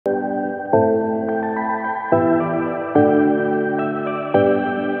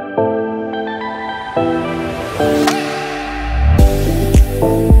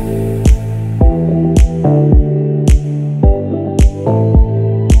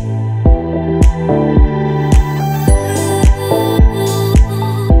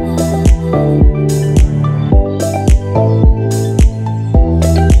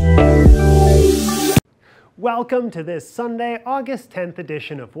Welcome to this Sunday, August 10th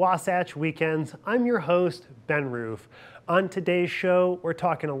edition of Wasatch Weekends. I'm your host, Ben Roof. On today's show, we're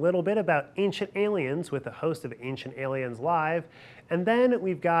talking a little bit about Ancient Aliens with the host of Ancient Aliens Live. And then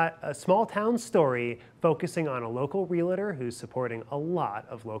we've got a small town story focusing on a local realtor who's supporting a lot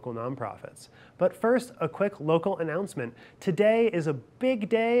of local nonprofits. But first, a quick local announcement. Today is a big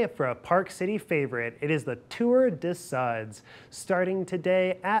day for a Park City favorite. It is the Tour de Suds. Starting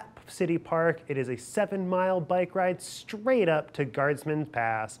today at City Park, it is a 7-mile bike ride straight up to Guardsman's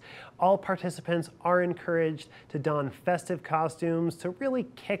Pass. All participants are encouraged to don festive costumes to really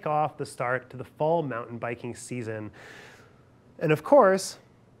kick off the start to the fall mountain biking season. And of course,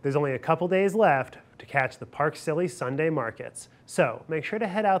 there's only a couple days left to catch the Park City Sunday markets. So make sure to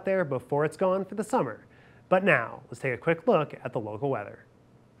head out there before it's gone for the summer. But now, let's take a quick look at the local weather.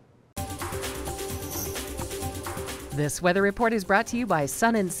 This weather report is brought to you by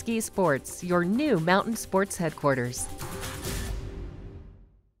Sun and Ski Sports, your new mountain sports headquarters.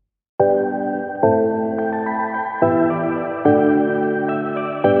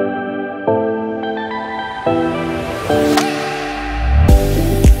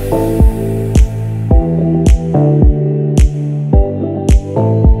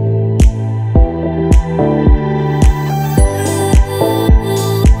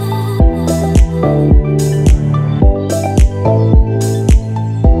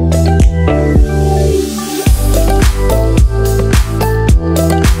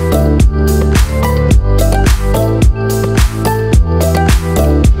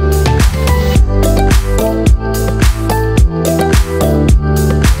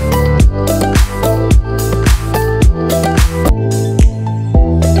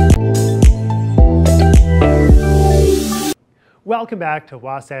 Welcome back to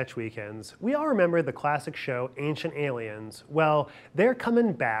Wasatch Weekends. We all remember the classic show Ancient Aliens. Well, they're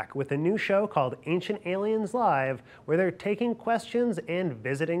coming back with a new show called Ancient Aliens Live, where they're taking questions and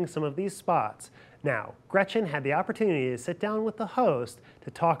visiting some of these spots. Now, Gretchen had the opportunity to sit down with the host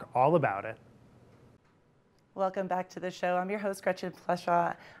to talk all about it. Welcome back to the show. I'm your host, Gretchen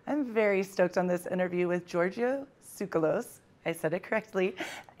Pleshaw. I'm very stoked on this interview with Giorgio Tsoukalos. I said it correctly.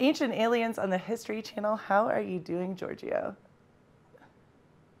 Ancient Aliens on the History Channel. How are you doing, Giorgio?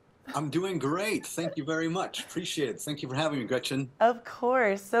 I'm doing great. Thank you very much. Appreciate it. Thank you for having me, Gretchen. Of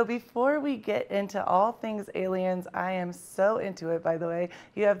course. So before we get into all things aliens, I am so into it, by the way.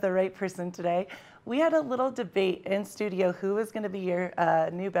 You have the right person today. We had a little debate in studio who is going to be your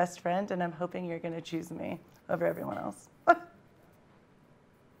new best friend, and I'm hoping you're going to choose me over everyone else.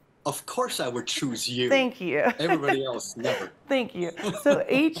 Of course I would choose you. Thank you. Everybody else, never. Thank you. So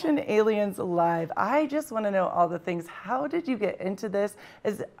Ancient Aliens Live, I just want to know all the things. How did you get into this?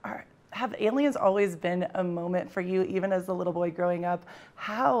 Have aliens always been a moment for you, even as a little boy growing up?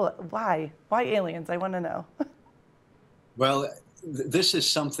 How? Why? Why aliens? I want to know. Well, this is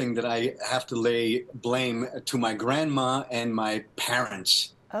something that I have to lay blame to my grandma and my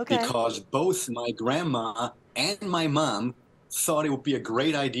parents. Okay. Because both my grandma and my mom thought it would be a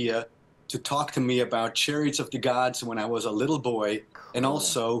great idea to talk to me about Chariots of the Gods when I was a little boy, Cool. and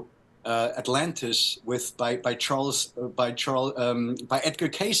also Atlantis by Edgar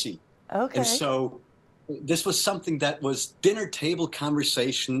Cayce. Okay. And so this was something that was dinner table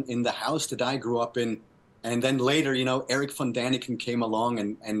conversation in the house that I grew up in. And then later, you know, Eric von Daniken came along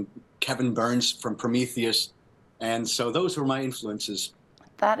and Kevin Burns from Prometheus. And so those were my influences.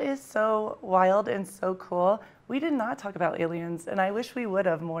 That is so wild and so cool. We did not talk about aliens, and I wish we would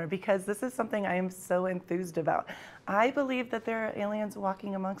have more, because this is something I am so enthused about. I believe that there are aliens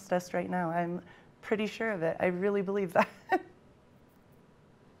walking amongst us right now. I'm pretty sure of it. I really believe that.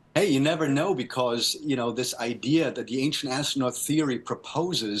 Hey, you never know, because, you know, this idea that the ancient astronaut theory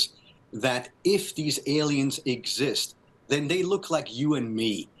proposes that if these aliens exist, then they look like you and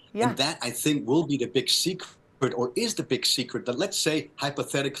me. Yeah. And that, I think, will be the big secret, or is the big secret, that let's say,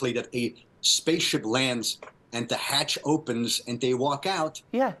 hypothetically, that a spaceship lands and the hatch opens and they walk out.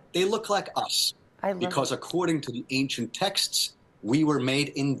 Yeah. They look like us. I love Because it. according to the ancient texts, we were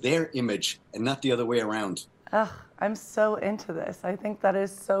made in their image and not the other way around. Ugh, I'm so into this. I think that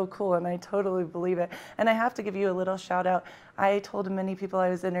is so cool, and I totally believe it. And I have to give you a little shout out. I told many people I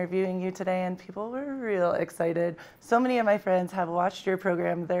was interviewing you today, and people were real excited. So many of my friends have watched your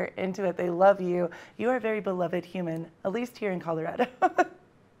program. They're into it. They love you. You are a very beloved human, at least here in Colorado.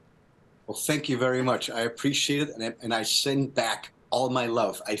 Well, thank you very much. I appreciate it, and I send back all my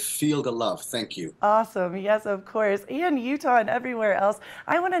love. I feel the love. Thank you. Awesome. Yes, of course. And Utah and everywhere else.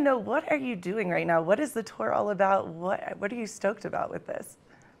 I want to know, what are you doing right now? What is the tour all about? What are you stoked about with this?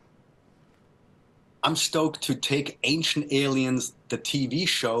 I'm stoked to take Ancient Aliens, the TV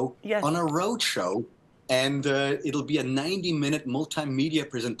show, Yes. on a road show And it'll be a 90-minute multimedia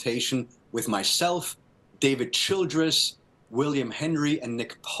presentation with myself, David Childress, William Henry, and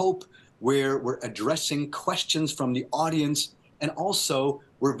Nick Pope, where we're addressing questions from the audience. And also,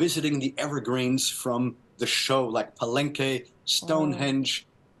 we're visiting the evergreens from the show, like Palenque, Stonehenge,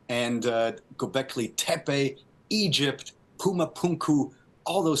 and Göbekli Tepe, Egypt, Pumapunku,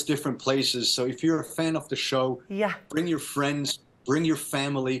 all those different places. So if you're a fan of the show, bring your friends, bring your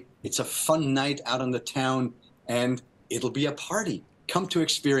family. It's a fun night out in the town, and it'll be a party. Come to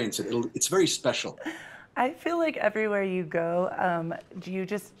experience it. It's very special. I feel like everywhere you go,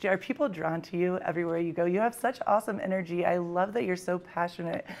 are people drawn to you everywhere you go? You have such awesome energy. I love that you're so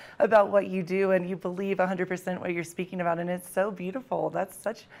passionate about what you do and you believe 100% what you're speaking about, and it's so beautiful. That's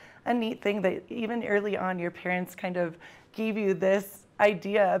such a neat thing that even early on your parents kind of gave you this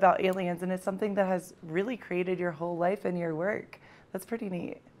idea about aliens, and it's something that has really created your whole life and your work. That's pretty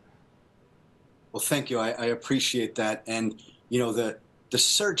neat. Well, thank you. I appreciate that. And, you know, the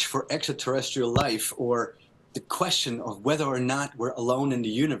search for extraterrestrial life, or the question of whether or not we're alone in the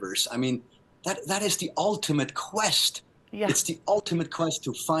universe, I mean, that is the ultimate quest. Yeah. It's the ultimate quest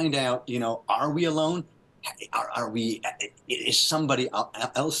to find out, you know, are we alone? Is somebody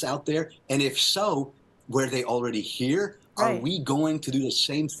else out there? And if so, were they already here? Right. Are we going to do the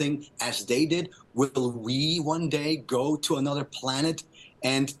same thing as they did? Will we one day go to another planet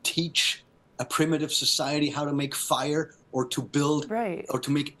and teach a primitive society how to make fire, or to build, or to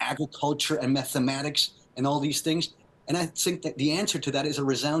make agriculture and mathematics and all these things? And I think that the answer to that is a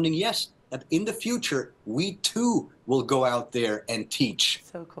resounding yes, that in the future, we too will go out there and teach.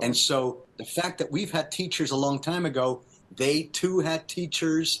 So cool. And so the fact that we've had teachers a long time ago, they too had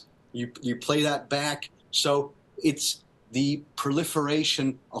teachers, you play that back. So it's the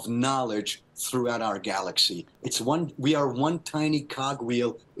proliferation of knowledge throughout our galaxy. We are one tiny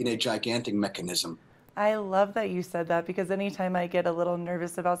cogwheel in a gigantic mechanism. I love that you said that, because anytime I get a little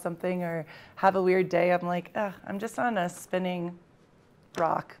nervous about something or have a weird day, I'm like, I'm just on a spinning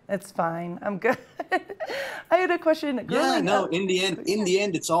rock. It's fine. I'm good. I had a question. In the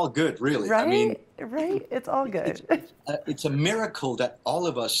end, it's all good, really. Right? I mean, right? It's all good. It's a miracle that all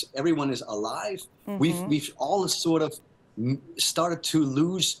of us, everyone is alive. Mm-hmm. We've all sort of started to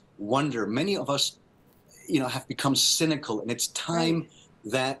lose wonder. Many of us, you know, have become cynical, and it's time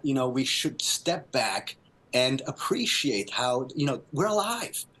that, you know, we should step back and appreciate how, you know, we're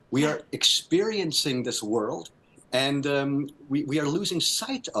alive. We are experiencing this world, and we are losing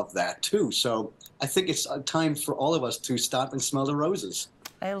sight of that too. So I think it's time for all of us to stop and smell the roses.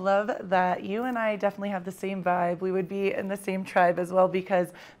 I love that. You and I definitely have the same vibe. We would be in the same tribe as well, because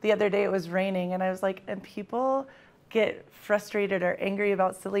the other day it was raining, and I was like, and people get frustrated or angry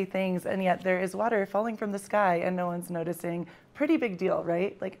about silly things, and yet there is water falling from the sky and no one's noticing. Pretty big deal,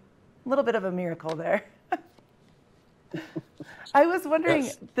 right? Like a little bit of a miracle there. I was wondering,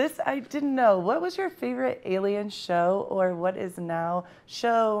 I didn't know, what was your favorite alien show, or what is now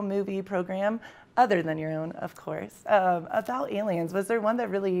show, movie, program, other than your own, of course, about aliens? Was there one that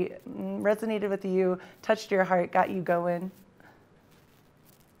really resonated with you, touched your heart, got you going?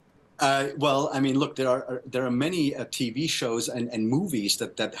 Well, I mean, look, there are many TV shows and movies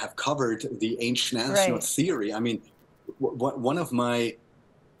that have covered the ancient astronaut theory. I mean, one of my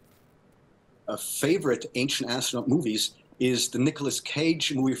favorite ancient astronaut movies is the Nicolas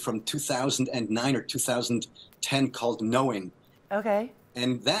Cage movie from 2009 or 2010 called Knowing. Okay.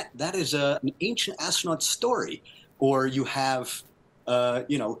 And that is an ancient astronaut story. Or you have,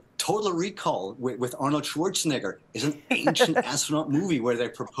 you know, Total Recall with Arnold Schwarzenegger is an ancient astronaut movie where they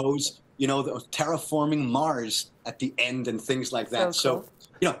propose, you know, the terraforming Mars at the end and things like that. So, cool.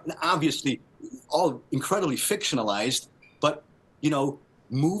 You know, obviously all incredibly fictionalized, but, you know,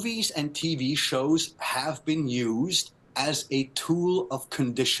 movies and TV shows have been used as a tool of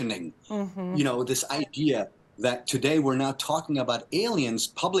conditioning. Mm-hmm. You know, this idea that today we're now talking about aliens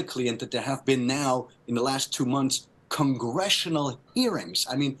publicly, and that there have been now in the last 2 months congressional hearings.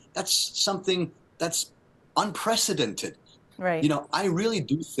 I mean, that's something that's unprecedented. Right. You know, I really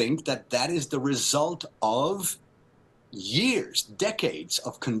do think that is the result of years, decades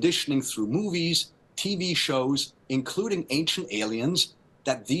of conditioning through movies, TV shows, including Ancient Aliens,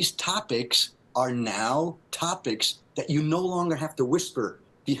 that these topics are now topics that you no longer have to whisper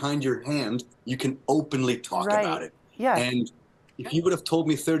behind your hand. You can openly talk about it. Yeah. And if you would have told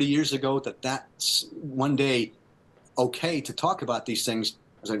me 30 years ago that that's one day okay to talk about these things,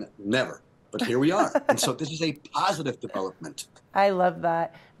 I was like, never. But here we are. And so this is a positive development. I love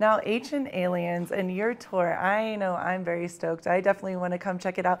that. Now, Ancient Aliens and your tour, I know I'm very stoked. I definitely want to come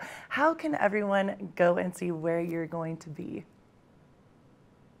check it out. How can everyone go and see where you're going to be?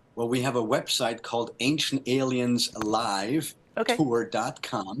 Well, we have a website called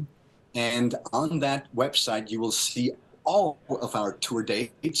ancientalienslive.tour.com. And on that website, you will see all of our tour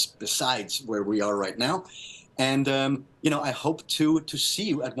dates besides where we are right now. And, I hope to see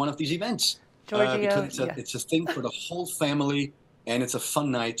you at one of these events. Giorgio, Because it's a thing for the whole family, and it's a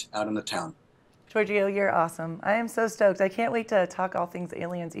fun night out in the town. Giorgio, you're awesome. I am so stoked. I can't wait to talk all things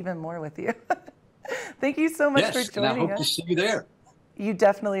aliens even more with you. Thank you so much for joining us. And I hope to see you there. You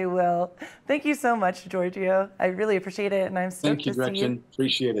definitely will. Thank you so much, Giorgio. I really appreciate it, and I'm stoked Thank you, to see Gretchen. you.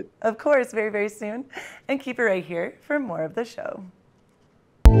 Appreciate it. Of course, very, very soon. And keep it right here for more of the show.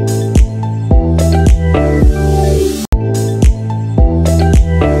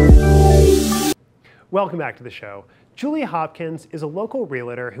 Welcome back to the show. Julie Hopkins is a local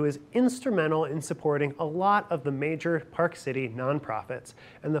realtor who is instrumental in supporting a lot of the major Park City nonprofits,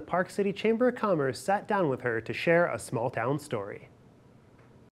 and the Park City Chamber of Commerce sat down with her to share a small town story.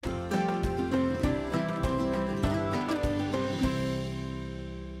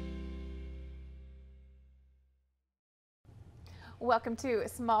 Welcome to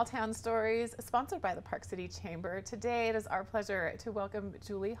Small Town Stories, sponsored by the Park City Chamber. Today it is our pleasure to welcome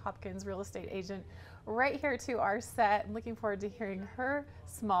Julie Hopkins, real estate agent, right here to our set. I'm looking forward to hearing her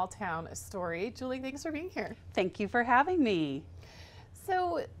small town story. Julie, thanks for being here. Thank you for having me.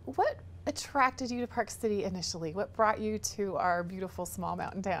 So what attracted you to Park City initially? What brought you to our beautiful small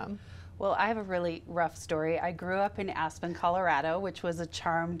mountain town? Well, I have a really rough story. I grew up in Aspen, Colorado, which was a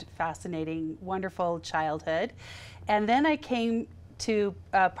charmed, fascinating, wonderful childhood. And then I came to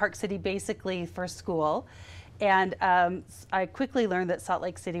Park City basically for school. And I quickly learned that Salt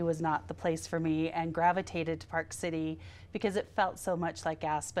Lake City was not the place for me, and gravitated to Park City because it felt so much like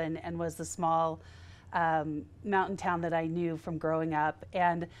Aspen and was the small mountain town that I knew from growing up.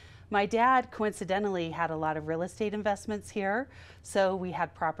 And my dad coincidentally had a lot of real estate investments here, so we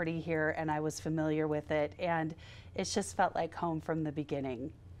had property here and I was familiar with it, and it just felt like home from the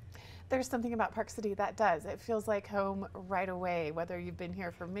beginning. There's something about Park City that does. It feels like home right away, whether you've been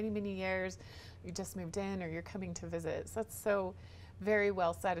here for many, many years, you just moved in, or you're coming to visit. So that's so very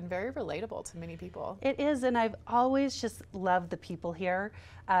well said and very relatable to many people. It is, and I've always just loved the people here.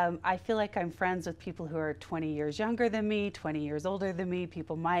 I feel like I'm friends with people who are 20 years younger than me, 20 years older than me,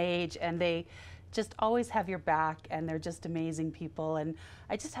 people my age, and they just always have your back, and they're just amazing people. And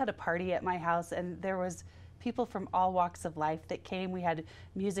I just had a party at my house, and there was people from all walks of life that came. We had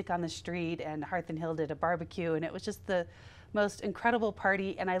music on the street, and Hearth and Hill did a barbecue, and it was just the most incredible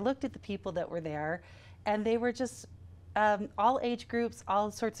party. And I looked at the people that were there, and they were just all age groups,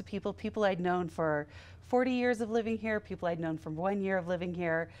 all sorts of people, people I'd known for 40 years of living here, people I'd known from 1 year of living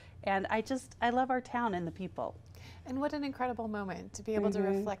here. And I love our town and the people. And what an incredible moment to be able to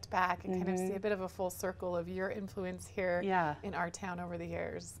reflect back and kind of see a bit of a full circle of your influence here in our town over the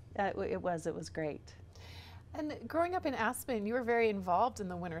years. It was great. And growing up in Aspen, you were very involved in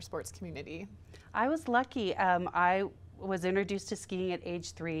the winter sports community. I was lucky. I was introduced to skiing at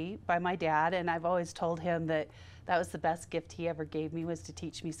age 3 by my dad, and I've always told him that that was the best gift he ever gave me, was to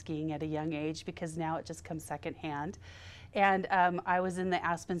teach me skiing at a young age, because now it just comes secondhand. And I was in the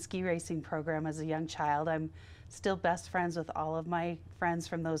Aspen ski racing program as a young child. I'm still best friends with all of my friends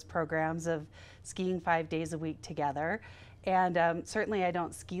from those programs of skiing 5 days a week together. And certainly I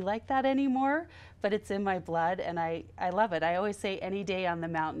don't ski like that anymore, but it's in my blood, and I love it. I always say any day on the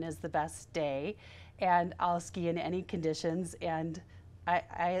mountain is the best day, and I'll ski in any conditions, and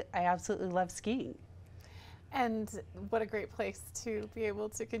I absolutely love skiing. And what a great place to be able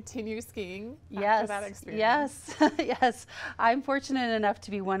to continue skiing after that experience. Yes, yes. I'm fortunate enough to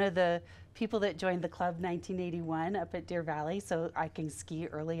be one of the people that joined the club 1981 up at Deer Valley, so I can ski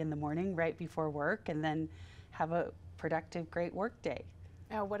early in the morning right before work and then have a productive, great work day.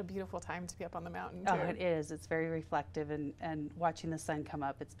 Oh, what a beautiful time to be up on the mountain too. Oh, it is. It's very reflective, and watching the sun come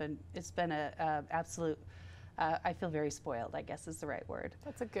up, it's been a absolute. I feel very spoiled, I guess is the right word.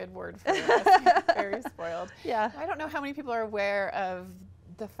 That's a good word for us. Very spoiled. Yeah. I don't know how many people are aware of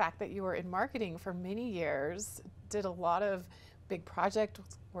the fact that you were in marketing for many years, did a lot of big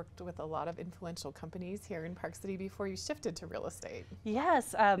projects, worked with a lot of influential companies here in Park City before you shifted to real estate.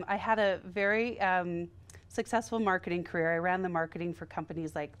 Yes, I had a very successful marketing career. I ran the marketing for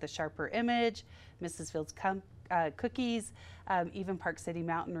companies like the Sharper Image, Mrs. Fields Cookies, even Park City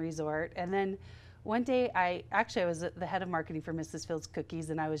Mountain Resort. And then one day, I was the head of marketing for Mrs. Fields Cookies,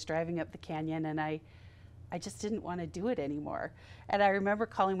 and I was driving up the canyon, and I I just didn't want to do it anymore. And I remember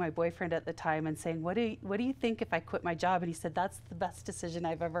calling my boyfriend at the time and saying, what do you think if I quit my job? And he said, that's the best decision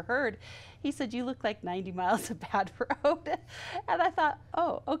I've ever heard. He said, you look like 90 miles of bad road. And I thought,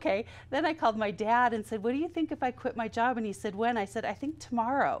 oh, okay. Then I called my dad and said, what do you think if I quit my job? And he said, when? I said, I think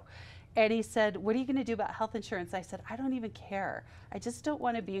tomorrow. And he said, what are you going to do about health insurance? I said, I don't even care. I just don't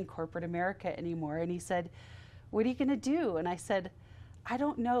want to be in corporate America anymore. And he said, what are you going to do? And I said, I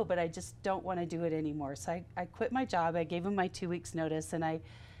don't know, but I just don't want to do it anymore. So I quit my job. I gave him my 2 weeks notice, and I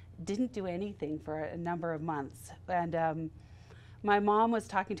didn't do anything for a number of months. And my mom was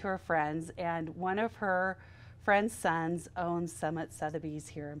talking to her friends, and one of her friend's sons owns Summit Sotheby's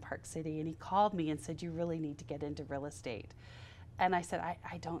here in Park City. And he called me and said, you really need to get into real estate. And I said,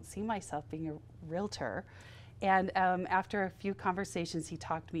 I don't see myself being a realtor. And after a few conversations, he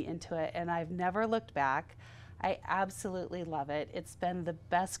talked me into it, and I've never looked back. I absolutely love it. It's been the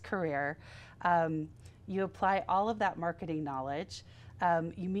best career. You apply all of that marketing knowledge.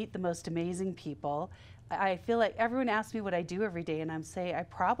 You meet the most amazing people. I feel like everyone asks me what I do every day, and I'm saying I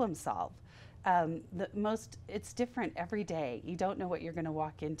problem solve. It's different every day. You don't know what you're going to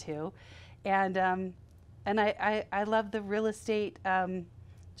walk into. And I love the real estate,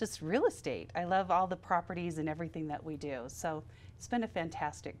 just real estate. I love all the properties and everything that we do. So it's been a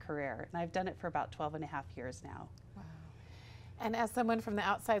fantastic career, and I've done it for about 12 and a half years now. Wow. And as someone from the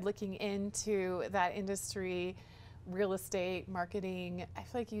outside looking into that industry, real estate, marketing, I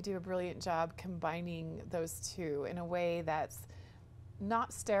feel like you do a brilliant job combining those two in a way that's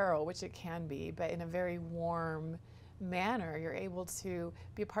not sterile, which it can be, but in a very warm manner. You're able to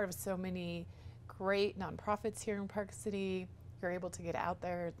be a part of so many great nonprofits here in Park City. You're able to get out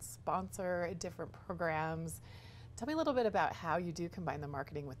there and sponsor different programs. Tell me a little bit about how you do combine the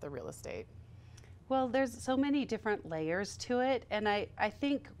marketing with the real estate. Well, there's so many different layers to it, and I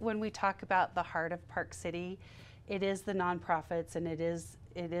think when we talk about the heart of Park City, it is the nonprofits, and it is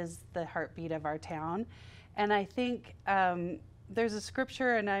the heartbeat of our town. And I think there's a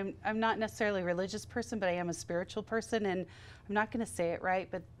scripture, and I'm not necessarily a religious person, but I am a spiritual person, and I'm not going to say it right,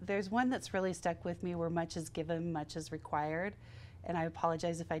 but there's one that's really stuck with me, where much is given, much is required. And I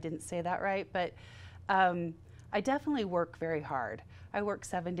apologize if I didn't say that right, but I definitely work very hard. I work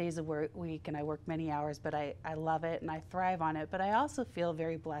 7 days a week, and I work many hours, but I love it and I thrive on it. But I also feel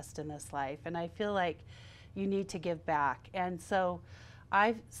very blessed in this life, and I feel like you need to give back. And so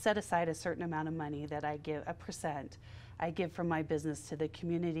I've set aside a certain amount of money that I give, a percent, I give from my business to the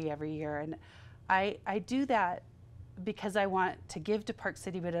community every year. And I do that because I want to give to Park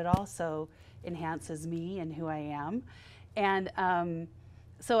City, but it also enhances me and who I am. And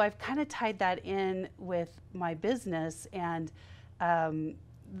so I've kind of tied that in with my business, and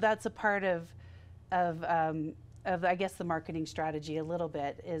that's a part of I guess the marketing strategy a little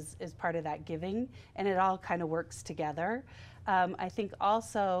bit is part of that giving, and it all kind of works together. I think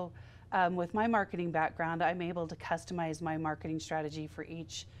also with my marketing background, I'm able to customize my marketing strategy for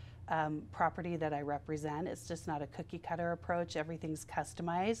each property that I represent. It's just not a cookie cutter approach. Everything's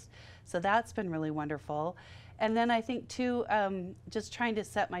customized. So that's been really wonderful. And then I think too, just trying to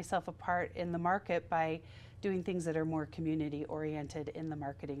set myself apart in the market by doing things that are more community oriented in the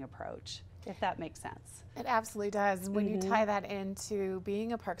marketing approach, if that makes sense. It absolutely does. When you tie that into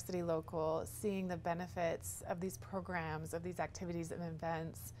being a Park City local, seeing the benefits of these programs, of these activities and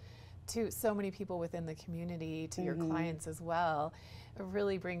events to so many people within the community, to your clients as well, it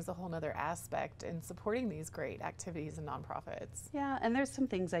really brings a whole nother aspect in supporting these great activities and nonprofits. Yeah, and there's some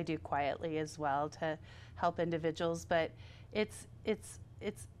things I do quietly as well to help individuals, but it's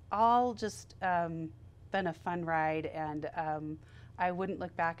all just been a fun ride, and I wouldn't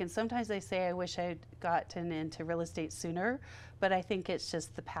look back. And sometimes I say I wish I'd gotten into real estate sooner, but I think it's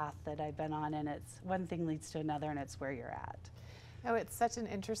just the path that I've been on, and it's one thing leads to another, and it's where you're at. Oh, it's such an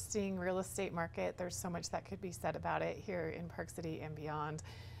interesting real estate market. There's so much that could be said about it here in Park City and beyond.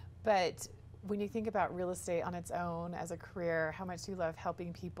 But when you think about real estate on its own as a career, how much do you love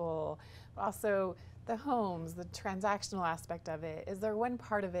helping people, but also the homes, the transactional aspect of it? Is there one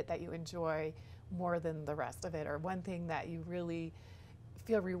part of it that you enjoy more than the rest of it, or one thing that you really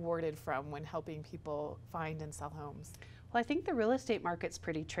feel rewarded from when helping people find and sell homes? Well, I think the real estate market's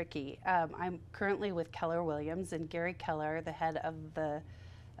pretty tricky. I'm currently with Keller Williams, and Gary Keller, the head of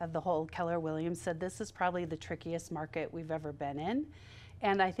the whole Keller Williams, said this is probably the trickiest market we've ever been in.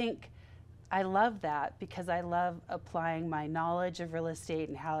 And I think I love that because I love applying my knowledge of real estate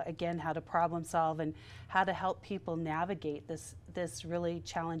and how to problem solve and how to help people navigate this really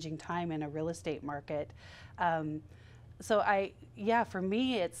challenging time in a real estate market. So for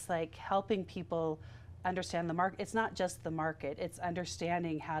me, it's like helping people understand the market. It's not just the market, it's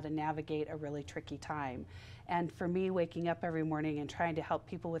understanding how to navigate a really tricky time. And for me, waking up every morning and trying to help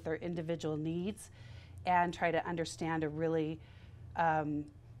people with their individual needs and try to understand a really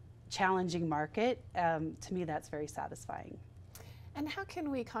challenging market, to me that's very satisfying. And how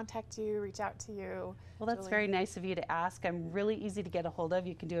can we contact you, reach out to you? Well, that's Julie? very nice of you to ask. I'm really easy to get a hold of.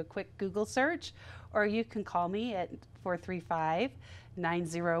 You can do a quick Google search, or you can call me at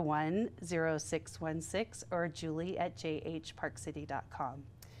 435-901-0616 or Julie at jhparkcity.com.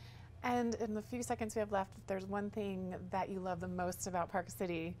 And in the few seconds we have left, if there's one thing that you love the most about Park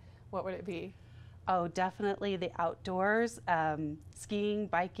City, what would it be? Oh, definitely the outdoors, skiing,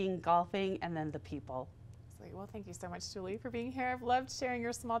 biking, golfing, and then the people. Well, thank you so much, Julie, for being here. I've loved sharing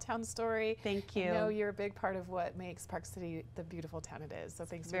your small town story. Thank you. I know you're a big part of what makes Park City the beautiful town it is. So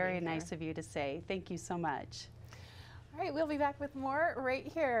thanks for being here. Very nice of you to say. Thank you so much. All right, we'll be back with more right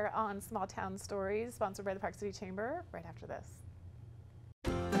here on Small Town Stories, sponsored by the Park City Chamber, right after this.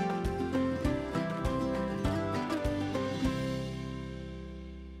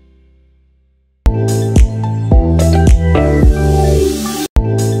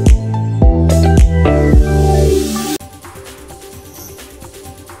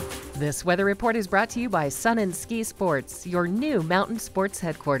 This weather report is brought to you by Sun and Ski Sports, your new mountain sports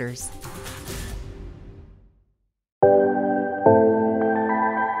headquarters.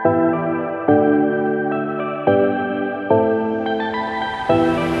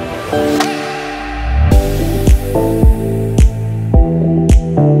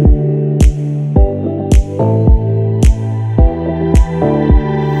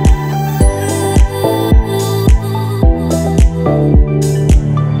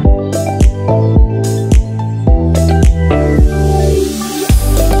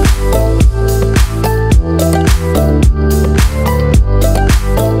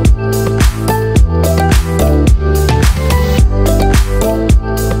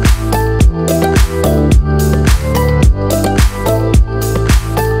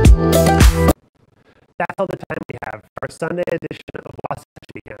 That's all the time we have for our Sunday edition of Wasatch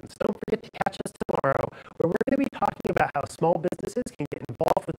Weekends. Don't forget to catch us tomorrow, where we're going to be talking about how small businesses can get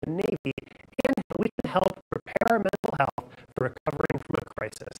involved with the Navy and how we can help prepare our mental health for recovering from a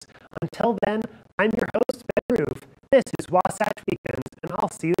crisis. Until then, I'm your host, Ben Roof. This is Wasatch Weekends.